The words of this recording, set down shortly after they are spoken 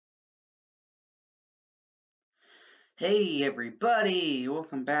Hey everybody,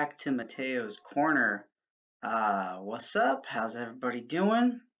 welcome back to Matteo's Corner. What's up? How's everybody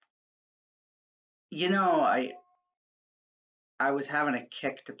doing? You know, I was having a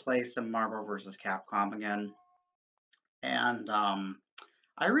kick to play some Marvel vs. Capcom again, and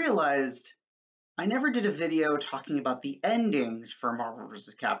I realized I never did a video talking about the endings for Marvel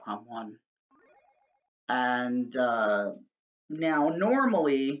vs. Capcom 1. And now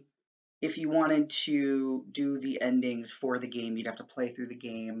normally if you wanted to do the endings for the game, you'd have to play through the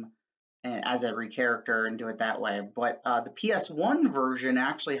game as every character and do it that way. But the PS1 version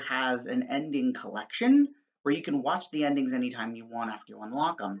actually has an ending collection where you can watch the endings anytime you want after you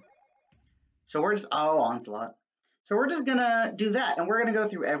unlock them. So we're just, oh, Onslaught. So we're just gonna do that, and we're gonna go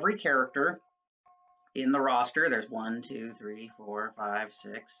through every character in the roster. There's 1, 2, 3, 4, 5,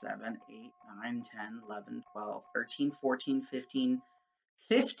 6, 7, 8, 9, 10, 11, 12, 13, 14, 15,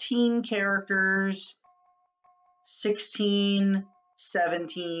 15 characters, 16,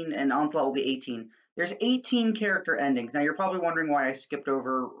 17, and Onslaught will be 18. There's 18 character endings. Now you're probably wondering why I skipped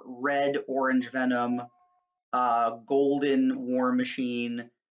over Red Orange Venom, Golden War Machine,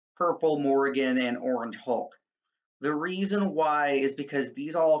 Purple Morgan, and Orange Hulk. The reason why is because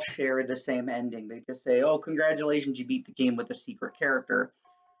these all share the same ending. They just say, oh, congratulations, you beat the game with a secret character.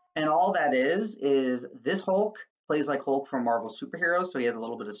 And all that is this Hulk plays like Hulk from Marvel Superheroes, so he has a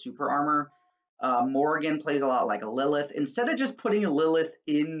little bit of super armor. Morgan plays a lot like a Lilith. Instead of just putting a Lilith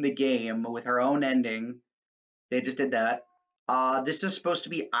in the game with her own ending, they just did that. This is supposed to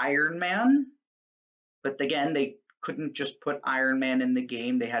be Iron Man, but again, they couldn't just put Iron Man in the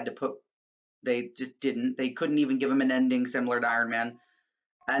game. They had to put, they just didn't. They couldn't even give him an ending similar to Iron Man.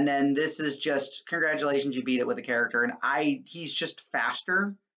 And then this is just, congratulations, you beat it with a character. And he's just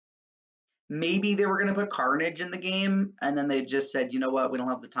faster. Maybe they were going to put Carnage in the game, and then they just said, you know what, we don't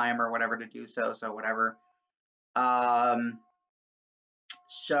have the time or whatever to do so whatever.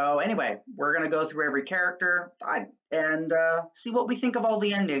 So anyway, we're going to go through every character and see what we think of all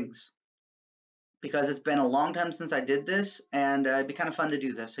the endings. Because it's been a long time since I did this, and it'd be kind of fun to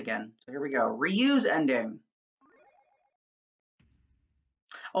do this again. So here we go. Ryu's ending.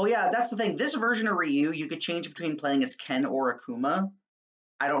 Oh yeah, that's the thing. This version of Ryu, you could change between playing as Ken or Akuma.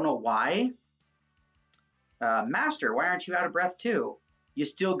 I don't know why. Master, why aren't you out of breath too? You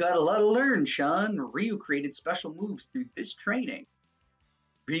still got a lot to learn, Sean. Ryu created special moves through this training.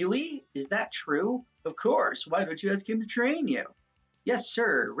 Really? Is that true? Of course. Why don't you ask him to train you? Yes,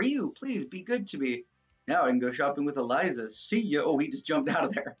 sir. Ryu, please be good to me. Now I can go shopping with Eliza. See ya. Oh, he just jumped out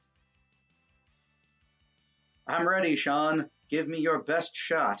of there. I'm ready, Sean. Give me your best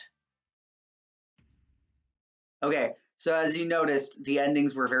shot. Okay, so as you noticed, the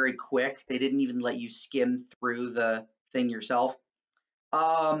endings were very quick. They didn't even let you skim through the thing yourself.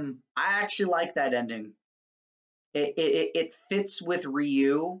 I actually like that ending. It fits with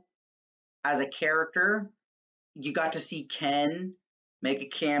Ryu as a character. You got to see Ken make a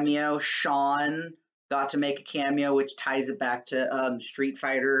cameo. Sean got to make a cameo, which ties it back to Street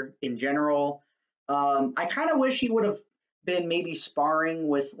Fighter in general. I kind of wish he would have been maybe sparring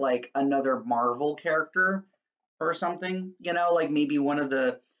with like another Marvel character or something. You know, like maybe one of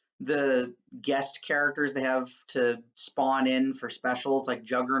the guest characters they have to spawn in for specials, like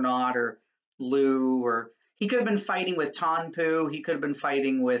Juggernaut or Lou, or he could have been fighting with Tonpu. He could have been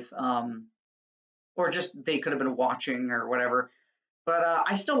fighting with or just they could have been watching or whatever. But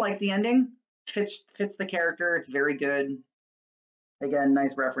I still like the ending. Fits the character. It's very good. Again,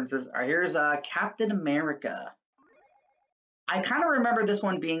 nice references. All right, here's Captain America. I kind of remember this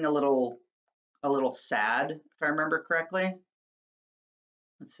one being a little sad, if I remember correctly.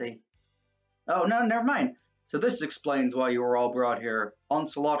 Let's see. Oh no, never mind. So this explains why you were all brought here.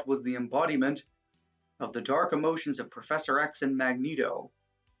 Onslaught was the embodiment of the dark emotions of Professor X and Magneto.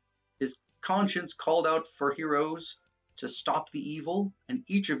 His conscience called out for heroes to stop the evil, and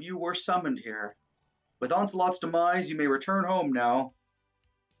each of you were summoned here. With Onslaught's demise, you may return home now.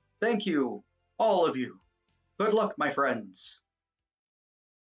 Thank you, all of you. Good luck, my friends.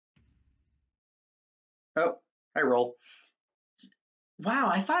 Oh, I roll. Wow,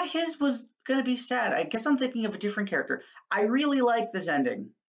 I thought his was going to be sad. I guess I'm thinking of a different character. I really like this ending.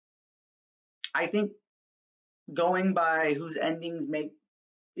 I think going by whose endings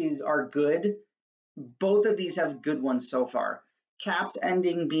are good, both of these have good ones so far. Cap's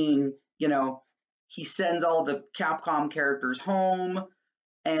ending being, you know, he sends all the Capcom characters home,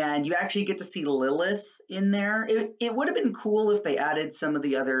 and you actually get to see Lilith in there. It would have been cool if they added some of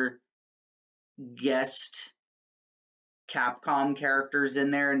the other guest Capcom characters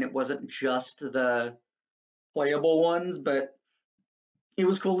in there and it wasn't just the playable ones, but It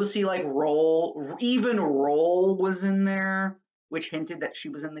was cool to see like Roll, even Roll was in there, which hinted that she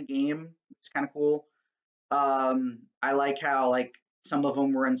was in the game. It's kind of cool. I like how like some of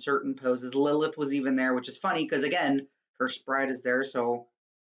them were in certain poses. Lilith was even there, which is funny because again, her sprite is there, so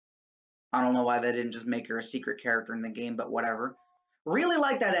I don't know why they didn't just make her a secret character in the game, but whatever. Really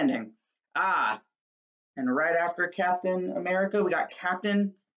like that ending. Ah, and right after Captain America, we got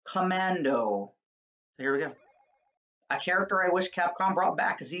Captain Commando. So here we go. A character I wish Capcom brought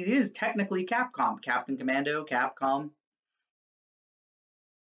back because he is technically Capcom. Captain Commando, Capcom.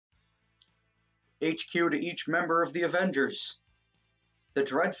 HQ to each member of the Avengers. The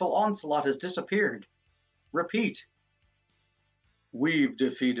dreadful onslaught has disappeared. Repeat. We've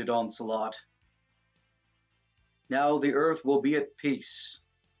defeated Onslaught. Now the Earth will be at peace.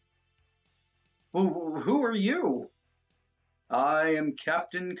 Who are you? I am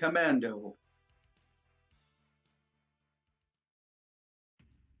Captain Commando.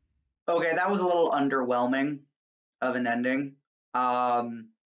 Okay, that was a little underwhelming of an ending. I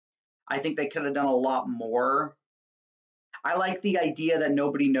think they could have done a lot more. I like the idea that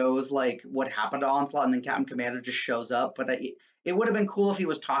nobody knows like what happened to Onslaught and then Captain Commando just shows up, but it would have been cool if he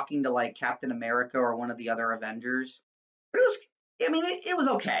was talking to like Captain America or one of the other Avengers. But it was, I mean, it was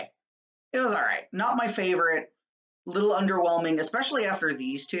okay. It was all right. Not my favorite. Little underwhelming, especially after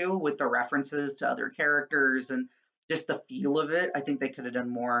these two with the references to other characters and just the feel of it. I think they could have done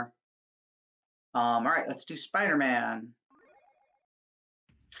more. All right, let's do Spider-Man.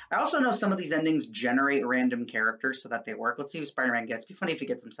 I also know some of these endings generate random characters so that they work. Let's see who Spider-Man gets. Be funny if he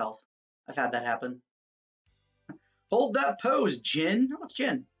gets himself. I've had that happen. Hold that pose, Jin. Oh, it's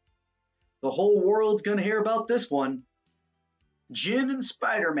Jin. The whole world's gonna hear about this one. Jin and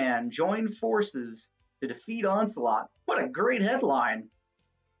Spider-Man join forces to defeat Onslaught. What a great headline.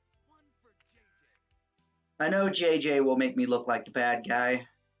 I know JJ will make me look like the bad guy,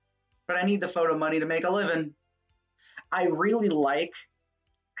 but I need the photo money to make a living. I really like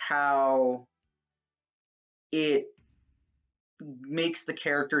how it makes the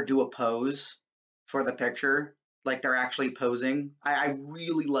character do a pose for the picture, like they're actually posing. I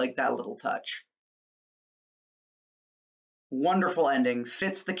really like that little touch. Wonderful ending,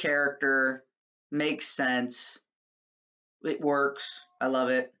 fits the character, makes sense, it works. I love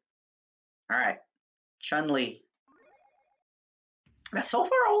it. All right, Chun-Li. So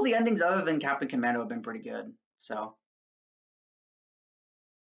far, all the endings other than Captain Commando have been pretty good. So,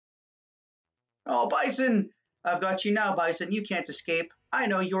 oh, Bison, I've got you now, Bison. You can't escape. I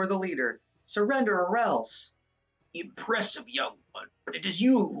know you're the leader. Surrender or else. Impressive, young one, but it is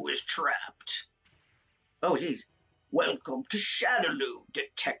you who is trapped. Oh, geez. Welcome to Shadaloo,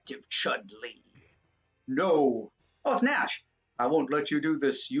 Detective Chun-Li. No. Oh, it's Nash. I won't let you do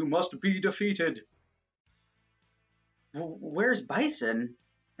this. You must be defeated. Where's Bison?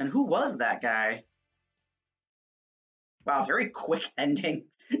 And who was that guy? Wow, very quick ending.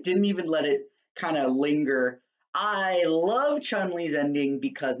 Didn't even let it kind of linger. I love Chun-Li's ending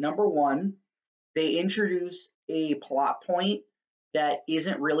because number one, they introduce a plot point that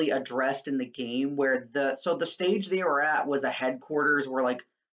isn't really addressed in the game where the stage they were at was a headquarters where like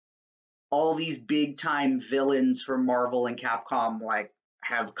all these big time villains from Marvel and Capcom like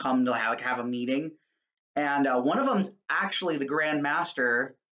have come to have a meeting. And one of them's actually the Grand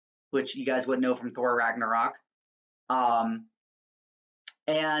Master, which you guys would know from Thor Ragnarok. Um,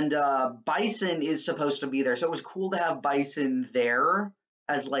 and Bison is supposed to be there. So it was cool to have Bison there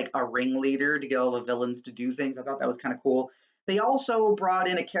as like a ringleader to get all the villains to do things. I thought that was kind of cool. They also brought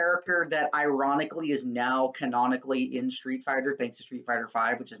in a character that ironically is now canonically in Street Fighter, thanks to Street Fighter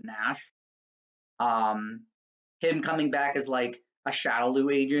V, which is Nash. Him coming back as like a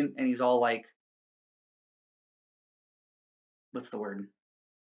Shadaloo agent, and he's all like, what's the word?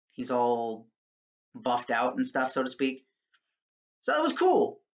 He's all buffed out and stuff, so to speak. So that was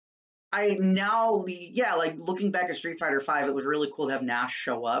cool. I now, yeah, like looking back at Street Fighter V, it was really cool to have Nash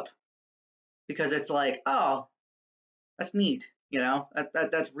show up because it's like, oh, that's neat, you know,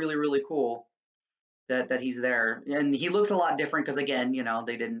 that's really really cool that he's there, and he looks a lot different because again, you know,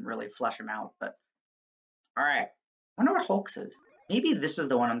 they didn't really flesh him out. But all right, I wonder what Hulk's is. Maybe this is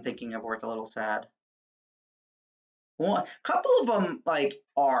the one I'm thinking of where it's a little sad. Well, a couple of them like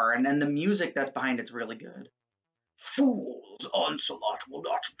are, and then the music that's behind it's really good. Fools! Onslaught will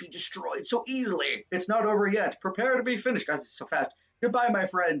not be destroyed so easily. It's not over yet. Prepare to be finished. Guys, it's so fast. Goodbye, my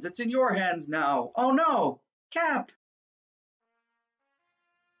friends. It's in your hands now. Oh no! Cap!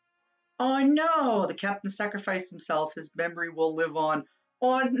 Oh no! The captain sacrificed himself. His memory will live on.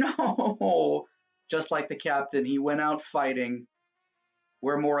 Oh no! Just like the captain, he went out fighting.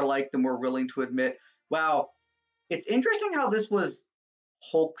 We're more alike than we're willing to admit. Wow. It's interesting how this was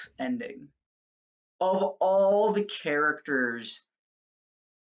Hulk's ending. Of all the characters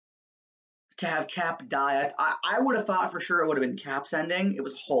to have Cap die, I would have thought for sure it would have been Cap's ending. It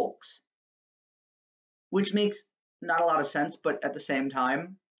was Hulk's, which makes not a lot of sense, but at the same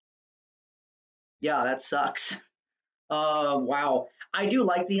time, yeah, that sucks. Wow. I do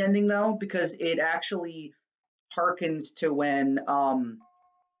like the ending though because it actually harkens to when Onslaught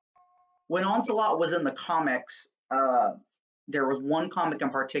was in the comics. There was one comic in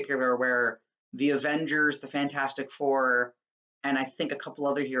particular where the Avengers, the Fantastic Four, and I think a couple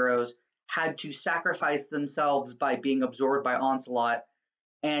other heroes had to sacrifice themselves by being absorbed by Onslaught,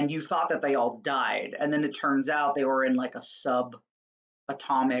 and you thought that they all died, and then it turns out they were in like a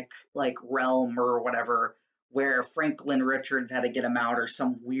subatomic like realm or whatever, where Franklin Richards had to get them out or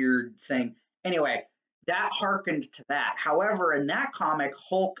some weird thing. Anyway, that harkened to that. However, in that comic,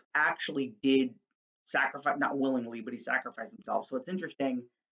 Hulk actually did sacrifice, not willingly, but he sacrificed himself. So it's interesting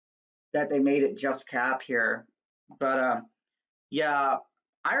that they made it just Cap here. But yeah,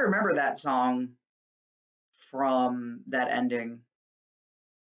 I remember that song from that ending.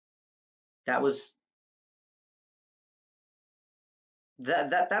 That was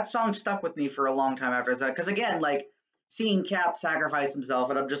that song stuck with me for a long time after that. Because again, like seeing Cap sacrifice himself,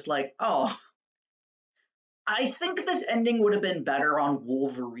 and I'm just like, oh, I think this ending would have been better on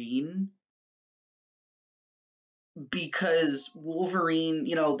Wolverine because Wolverine,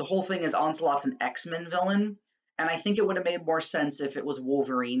 the whole thing is Onslaught's an X-Men villain. And I think it would have made more sense if it was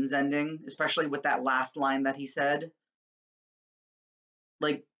Wolverine's ending, especially with that last line that he said.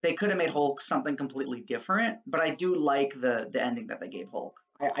 Like they could have made Hulk something completely different, but I do like the ending that they gave Hulk.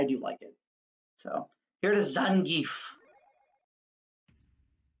 I do like it. So here to Zangief.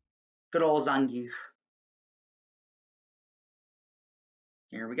 Good old Zangief.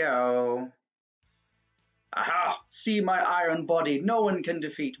 Here we go. Aha! See my iron body. No one can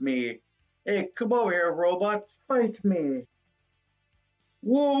defeat me. Hey, come over here, robot. Fight me.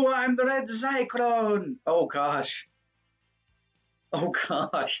 Whoa, I'm the Red Cyclone. Oh gosh. Oh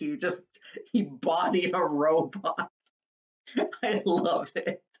gosh. He bodied a robot. I love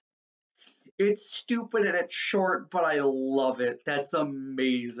it. It's stupid and it's short, but I love it. That's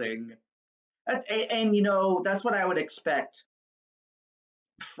amazing. That's what I would expect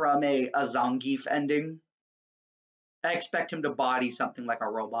from a Zangief ending. I expect him to body something like a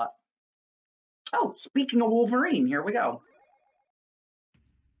robot. Oh, speaking of Wolverine, here we go.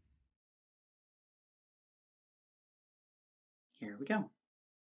 Here we go.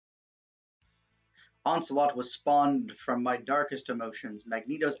 Onslaught was spawned from my darkest emotions.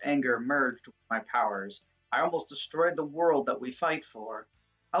 Magneto's anger merged with my powers. I almost destroyed the world that we fight for.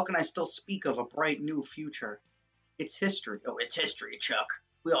 How can I still speak of a bright new future? It's history. Oh, it's history, Chuck.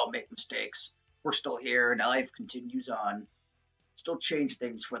 We all make mistakes. We're still here, and life continues on. Still change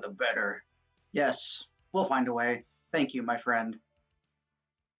things for the better. Yes, we'll find a way. Thank you, my friend.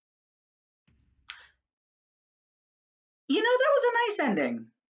 That was a nice ending.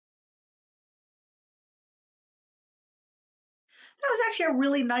 That was actually a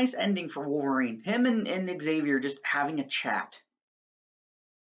really nice ending for Wolverine. Him and Xavier just having a chat.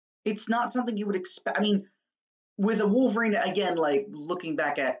 It's not something you would expect. I mean, with a Wolverine, again, like looking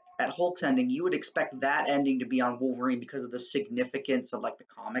back at Hulk's ending, you would expect that ending to be on Wolverine because of the significance of like the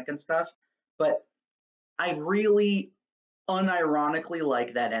comic and stuff. But I really unironically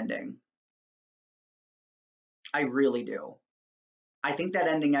like that ending. I really do. I think that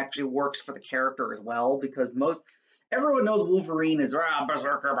ending actually works for the character as well because everyone knows Wolverine is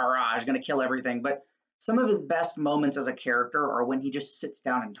berserker barrage, gonna kill everything, but some of his best moments as a character are when he just sits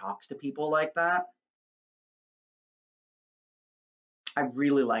down and talks to people like that. I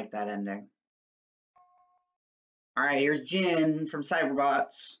really like that ending. All right, here's Jin from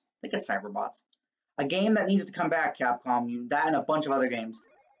Cyberbots. I think it's Cyberbots. A game that needs to come back, Capcom. That and a bunch of other games.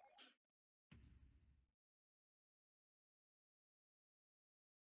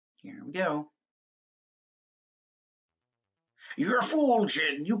 Here we go. You're a fool,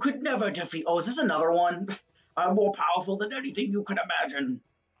 Jin. You could never defeat. Oh, is this another one? I'm more powerful than anything you can imagine.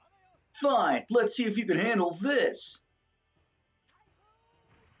 Fine, let's see if you can handle this.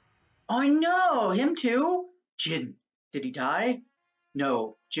 I know, him too. Jin, did he die?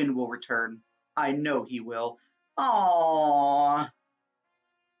 No, Jin will return. I know he will. Aww.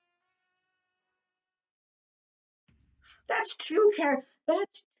 That's two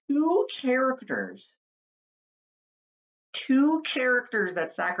characters. Two characters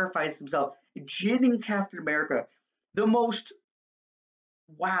that sacrificed themselves. Jin and Captain America. The most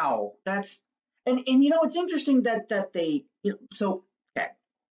wow. That's and it's interesting that they so okay.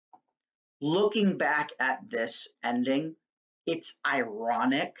 Looking back at this ending, it's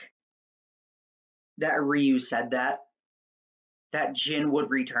ironic that Ryu said that Jin would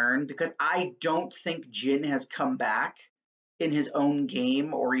return, because I don't think Jin has come back in his own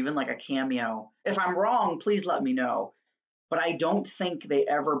game or even like a cameo. If I'm wrong, please let me know. But I don't think they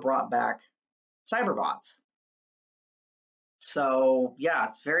ever brought back Cyberbots. So yeah,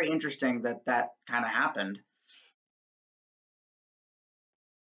 it's very interesting that that kind of happened.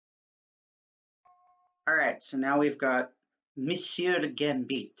 All right, so now we've got Monsieur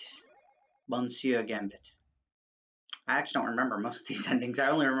Gambit, Monsieur Gambit. I actually don't remember most of these endings. I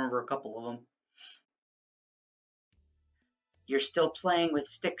only remember a couple of them. You're still playing with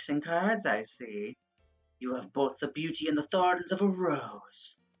sticks and cards, I see. You have both the beauty and the thorns of a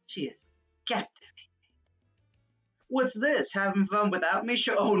rose. She is captive. What's this? Having fun without me?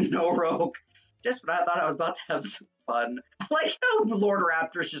 Oh no, Rogue. Just when I thought I was about to have some fun. I like how Lord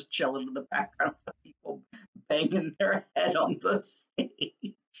Raptor's just chilling in the background with people banging their head on the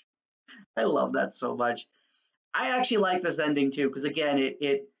stage. I love that so much. I actually like this ending too, because again,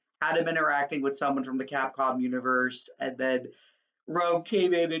 it had him interacting with someone from the Capcom universe, and then Rogue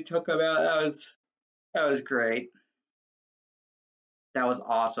came in and took him out. That was great. That was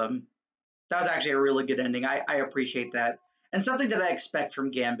awesome. That was actually a really good ending. I appreciate that. And something that I expect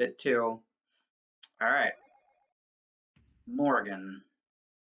from Gambit too. All right. Morgan.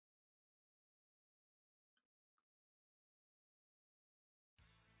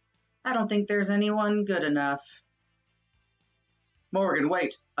 I don't think there's anyone good enough. Morgan,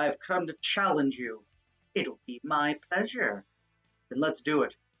 wait. I've come to challenge you. It'll be my pleasure. Then let's do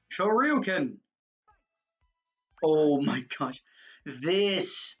it. Shoryuken. Oh my gosh.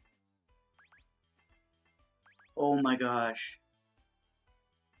 This. Oh my gosh.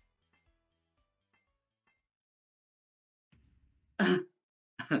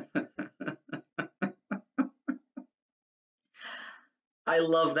 I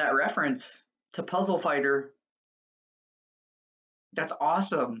love that reference to Puzzle Fighter. That's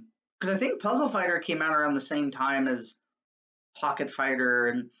awesome. Because I think Puzzle Fighter came out around the same time as Pocket Fighter,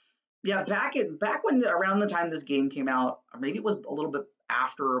 and yeah, back when around the time this game came out, or maybe it was a little bit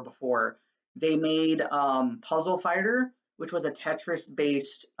after or before, they made Puzzle Fighter, which was a Tetris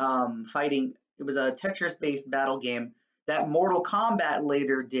based fighting. It was a Tetris based battle game that Mortal Kombat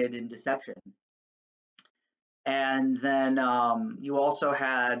later did in Deception. And then you also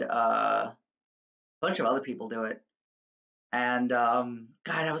had a bunch of other people do it. And God,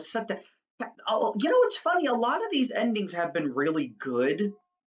 I was such that. Oh, you know what's funny? A lot of these endings have been really good,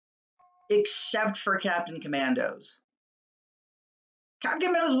 except for Captain Commandos. Captain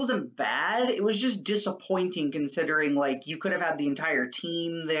Commandos wasn't bad. It was just disappointing considering like you could have had the entire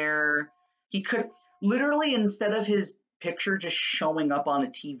team there. He could literally, instead of his picture just showing up on a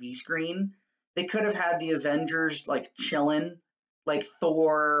TV screen, they could have had the Avengers like chilling, like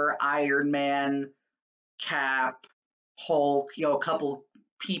Thor, Iron Man, Cap, Hulk, a couple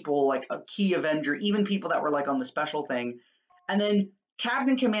people, like a key Avenger, even people that were like on the special thing. And then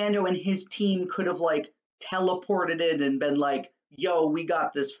Captain Commando and his team could have like teleported in and been like, yo, we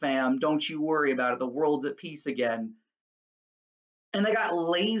got this, fam. Don't you worry about it. The world's at peace again. And they got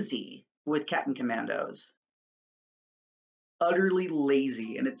lazy with Captain Commandos. Utterly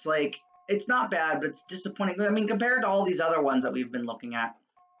lazy. And it's like, it's not bad, but it's disappointing. I mean, compared to all these other ones that we've been looking at.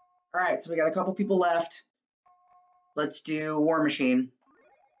 All right, so we got a couple people left. Let's do War Machine.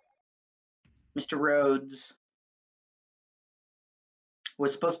 Mr. Rhodes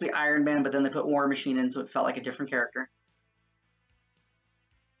was supposed to be Iron Man, but then they put War Machine in, so it felt like a different character.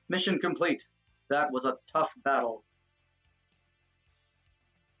 Mission complete. That was a tough battle.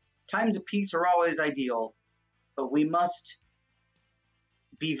 Times of peace are always ideal, but we must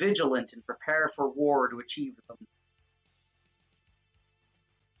be vigilant and prepare for war to achieve them.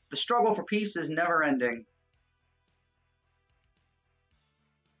 The struggle for peace is never ending.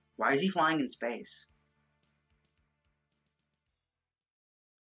 Why is he flying in space?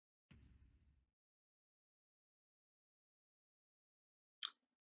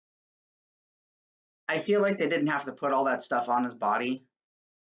 I feel like they didn't have to put all that stuff on his body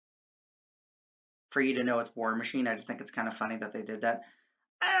for you to know it's War Machine. I just think it's kind of funny that they did that.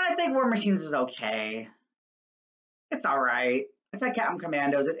 I think War Machines is okay. It's all right. It's like Captain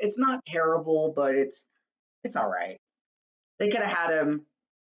Commandos. It's not terrible, but it's all right. They could have had him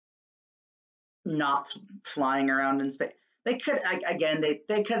not flying around in space. They could again.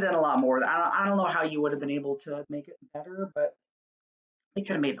 They could have done a lot more. I don't know how you would have been able to make it better, but they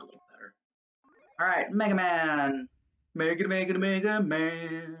could have made it a little better. All right, Mega Man, Mega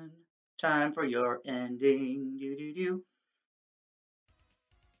Man. Time for your ending. Do do do.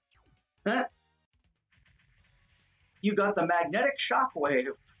 You got the magnetic shockwave.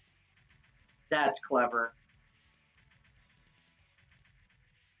 That's clever.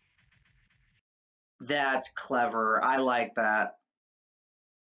 That's clever. I like that.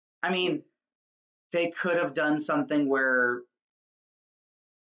 I mean, they could have done something where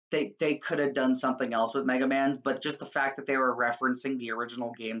they could have done something else with Mega Man, but just the fact that they were referencing the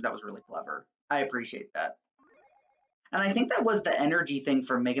original games, that was really clever. I appreciate that. And I think that was the energy thing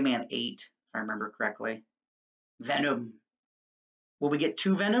from Mega Man 8, if I remember correctly. Venom. Will we get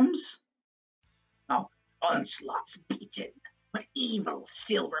 2 Venoms? Oh, Onslaught's beaten, but evil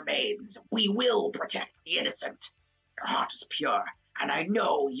still remains. We will protect the innocent. Your heart is pure, and I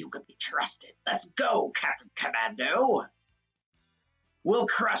know you can be trusted. Let's go, Captain Commando. We'll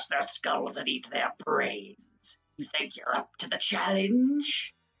crush their skulls and eat their brains. You think you're up to the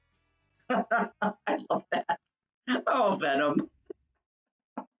challenge? I love that. Oh, Venom.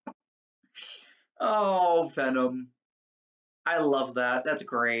 Oh, Venom. I love that. That's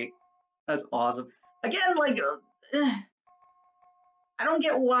great. That's awesome. Again, like, I don't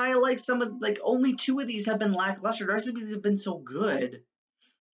get why, like, some of, like, only 2 of these have been lackluster. The rest of these have been so good.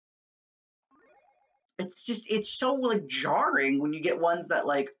 It's just, it's so, like, jarring when you get ones that,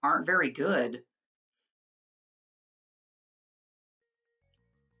 like, aren't very good.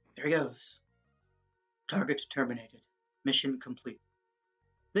 There he goes. Target terminated. Mission complete.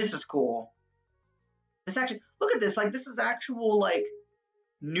 This is cool. This actually, look at this. Like, this is actual, like,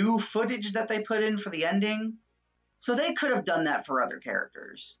 new footage that they put in for the ending. So they could have done that for other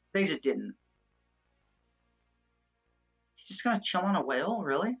characters. They just didn't. He's just gonna chill on a whale?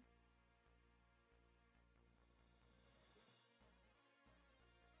 Really?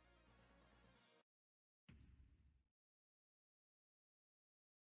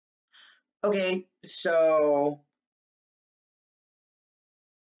 Okay, so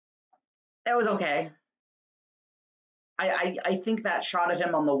it was okay. I think that shot of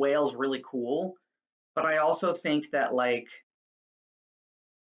him on the whale is really cool, but I also think that, like,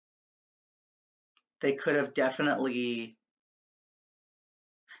 they could have definitely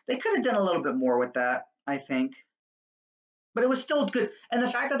they could have done a little bit more with that, I think. But it was still good. And the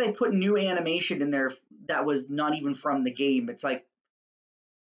fact that they put new animation in there that was not even from the game, it's like,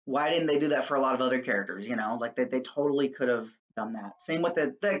 why didn't they do that for a lot of other characters? You know, like they totally could have done that. Same with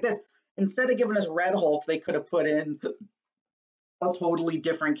like this. Instead of giving us Red Hulk, they could have put in a totally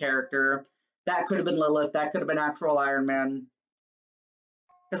different character. That could have been Lilith. That could have been actual Iron Man.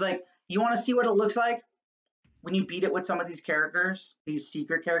 Because, like, you want to see what it looks like when you beat it with some of these characters, these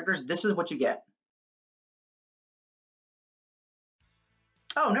secret characters. This is what you get.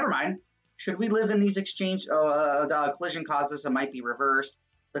 Oh, never mind. Should we live in these exchange? Collision causes. It might be reversed.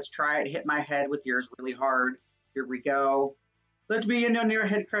 Let's try it. Hit my head with yours really hard. Here we go. Let me in on your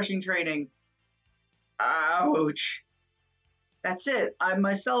head crushing training. Ouch. That's it. I'm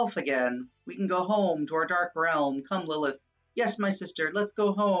myself again. We can go home to our dark realm. Come, Lilith. Yes, my sister. Let's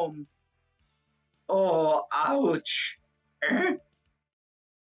go home. Oh, ouch.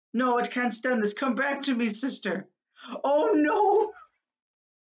 No, I can't stand this. Come back to me, sister. Oh, no.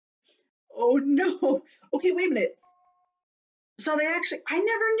 Oh, no. Okay, wait a minute. So they actually, I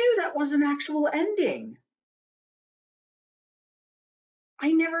never knew that was an actual ending.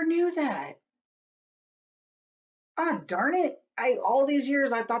 I never knew that. Ah, darn it. All these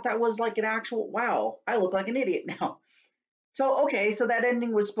years I thought that was like an actual, wow, I look like an idiot now. So okay, so that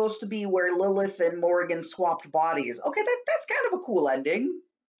ending was supposed to be where Lilith and Morrigan swapped bodies. Okay, that's kind of a cool ending.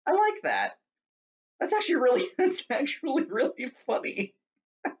 I like that. That's actually really that's actually really funny.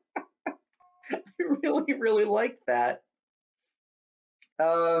 I really like that.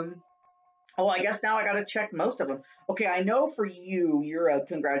 Um oh, I guess now I gotta check most of them. Okay, I know for you, you're a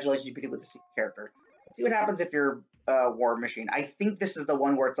congratulations, you beat it with a secret character. Let's see what happens if you're War Machine. I think this is the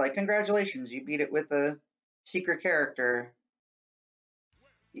one where it's like, congratulations, you beat it with a secret character.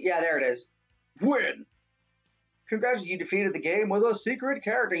 Yeah, there it is. Win! Congratulations, you defeated the game with a secret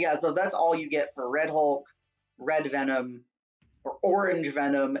character. Yeah, so that's all you get for Red Hulk, Red Venom, or Orange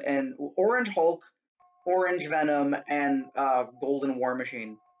Venom, and Orange Hulk, Orange Venom, and Golden War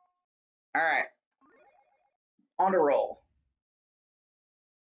Machine. All right, on to roll.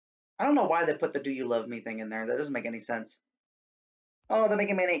 I don't know why they put the "Do You Love Me" thing in there. That doesn't make any sense. Oh, the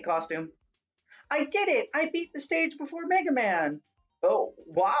Mega Man 8 costume. I did it! I beat the stage before Mega Man. Oh,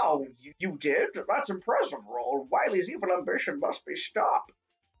 wow, you did? That's impressive, Roll. Wily's evil ambition must be stopped.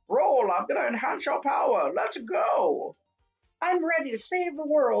 Roll, I'm gonna enhance your power. Let's go. I'm ready to save the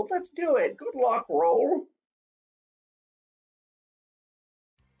world. Let's do it. Good luck, Roll.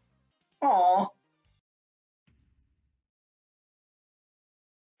 Aw,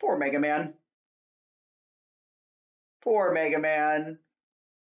 poor Mega Man. Poor Mega Man.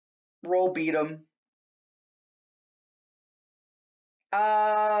 Roll beat him.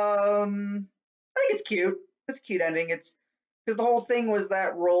 I think it's cute. It's a cute ending. It's because the whole thing was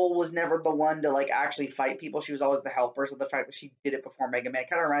that Roll was never the one to like actually fight people. She was always the helper. So the fact that she did it before Mega Man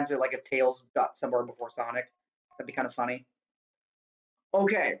kind of reminds me of like if Tails got somewhere before Sonic. That'd be kind of funny.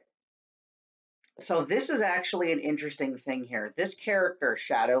 Okay, so this is actually an interesting thing here. This character,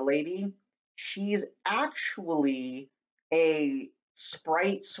 Shadow Lady, she's actually a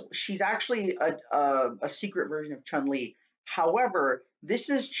sprite. She's actually a secret version of Chun Li. However, this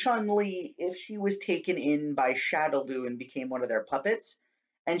is Chun Li if she was taken in by Shadowloo and became one of their puppets.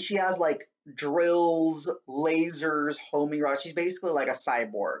 And she has like drills, lasers, homing rods. She's basically like a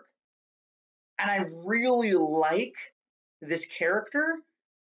cyborg. And I really like this character,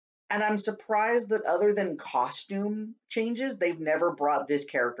 and I'm surprised that other than costume changes, they've never brought this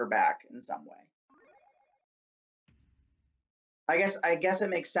character back in some way. I guess it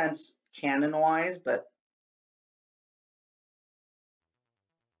makes sense canon wise, but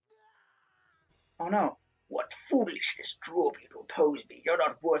oh no. What foolishness drove you to oppose me? You're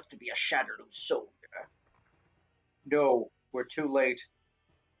not worth to be a Shadowloo soldier. No, we're too late.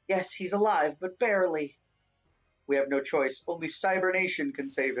 Yes, he's alive, but barely. We have no choice. Only Cybernation can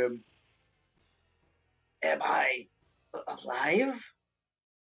save him. Am I alive?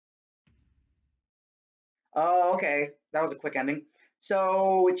 Oh, okay. That was a quick ending.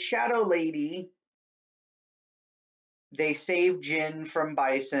 So with Shadow Lady, they save Jin from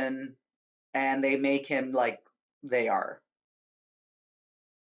Bison and they make him like they are.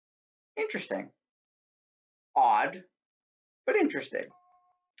 Interesting. Odd, but interesting.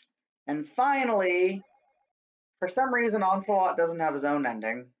 And finally, for some reason, Onslaught doesn't have his own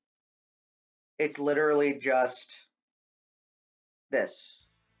ending. It's literally just this.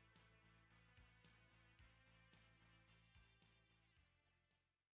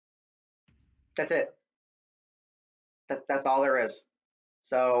 That's it. That's all there is.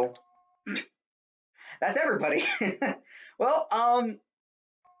 So that's everybody. Well,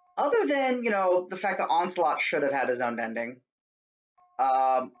 other than the fact that Onslaught should have had his own ending,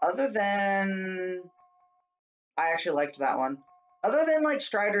 other than I actually liked that one. Other than like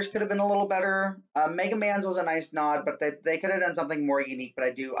Strider's could have been a little better. Mega Man's was a nice nod, but they could have done something more unique. But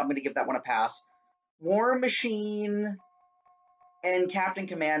I'm going to give that one a pass. War Machine and Captain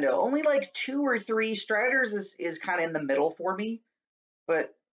Commando, only like two or three. Strider's is kind of in the middle for me.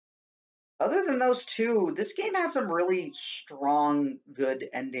 But other than those two, this game had some really strong, good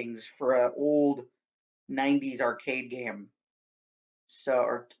endings for an old 90s arcade game. So,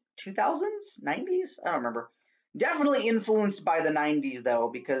 or 2000s, 90s? I don't remember. Definitely influenced by the 90s though,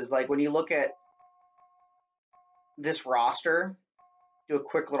 because like when you look at this roster, do a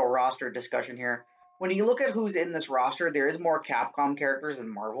quick little roster discussion here. When you look at who's in this roster, there is more Capcom characters than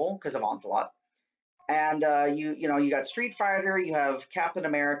Marvel because of Onslaught. And you got Street Fighter, you have Captain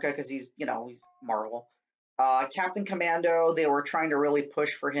America because he's Marvel. Captain Commando, they were trying to really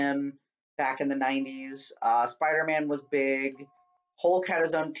push for him back in the 90s. Spider-Man was big. Hulk had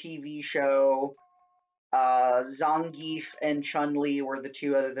his own TV show. Zangief and Chun Li were the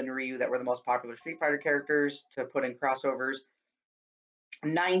two, other than Ryu, that were the most popular Street Fighter characters to put in crossovers.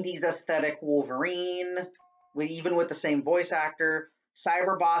 90s aesthetic Wolverine, even with the same voice actor.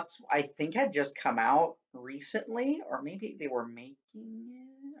 Cyberbots, I think, had just come out recently, or maybe they were making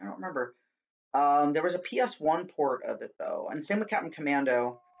it. I don't remember. There was a PS1 port of it though, and same with Captain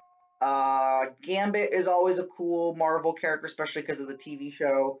Commando. Gambit is always a cool Marvel character, especially because of the TV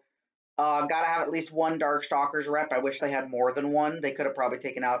show. Gotta have at least one Darkstalkers rep. I wish they had more than one. They could have probably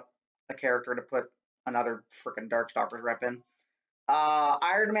taken out a character to put another freaking Darkstalkers rep in.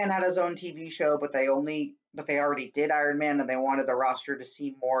 Iron Man had his own TV show, but they already did Iron Man, and they wanted the roster to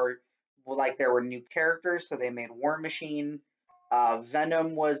seem more like there were new characters, so they made War Machine.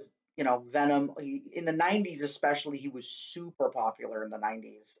 Venom was, Venom in the '90s, especially. He was super popular in the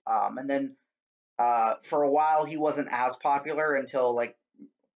 '90s, and then for a while he wasn't as popular until like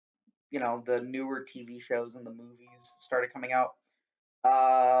the newer TV shows and the movies started coming out.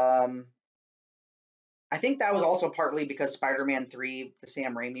 I think that was also partly because Spider-Man 3, the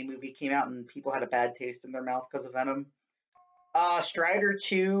Sam Raimi movie, came out and people had a bad taste in their mouth because of Venom. Strider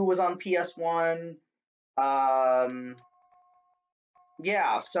 2 was on PS1. Um,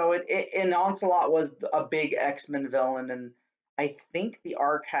 yeah, so and Onslaught was a big X-Men villain, and I think the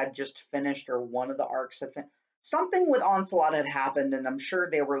arc had just finished, or one of the arcs had finished. Something with Onslaught had happened, and I'm sure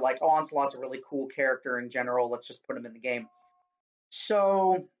they were like, "Oh, Onslaught's a really cool character in general. Let's just put him in the game."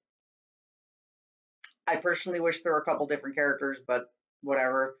 So I personally wish there were a couple different characters, but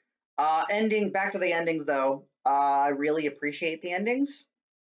whatever. Ending back to the endings though. I really appreciate the endings.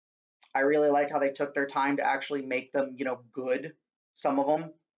 I really like how they took their time to actually make them, good. Some of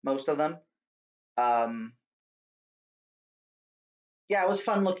them, most of them. Um, yeah, it was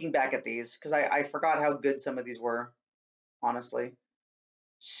fun looking back at these because I forgot how good some of these were, honestly.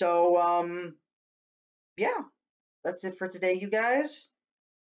 So, yeah, that's it for today, you guys.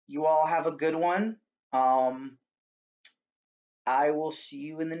 You all have a good one. Um, I will see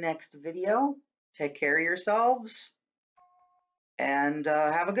you in the next video. Take care of yourselves and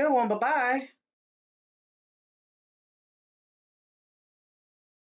have a good one. Bye bye.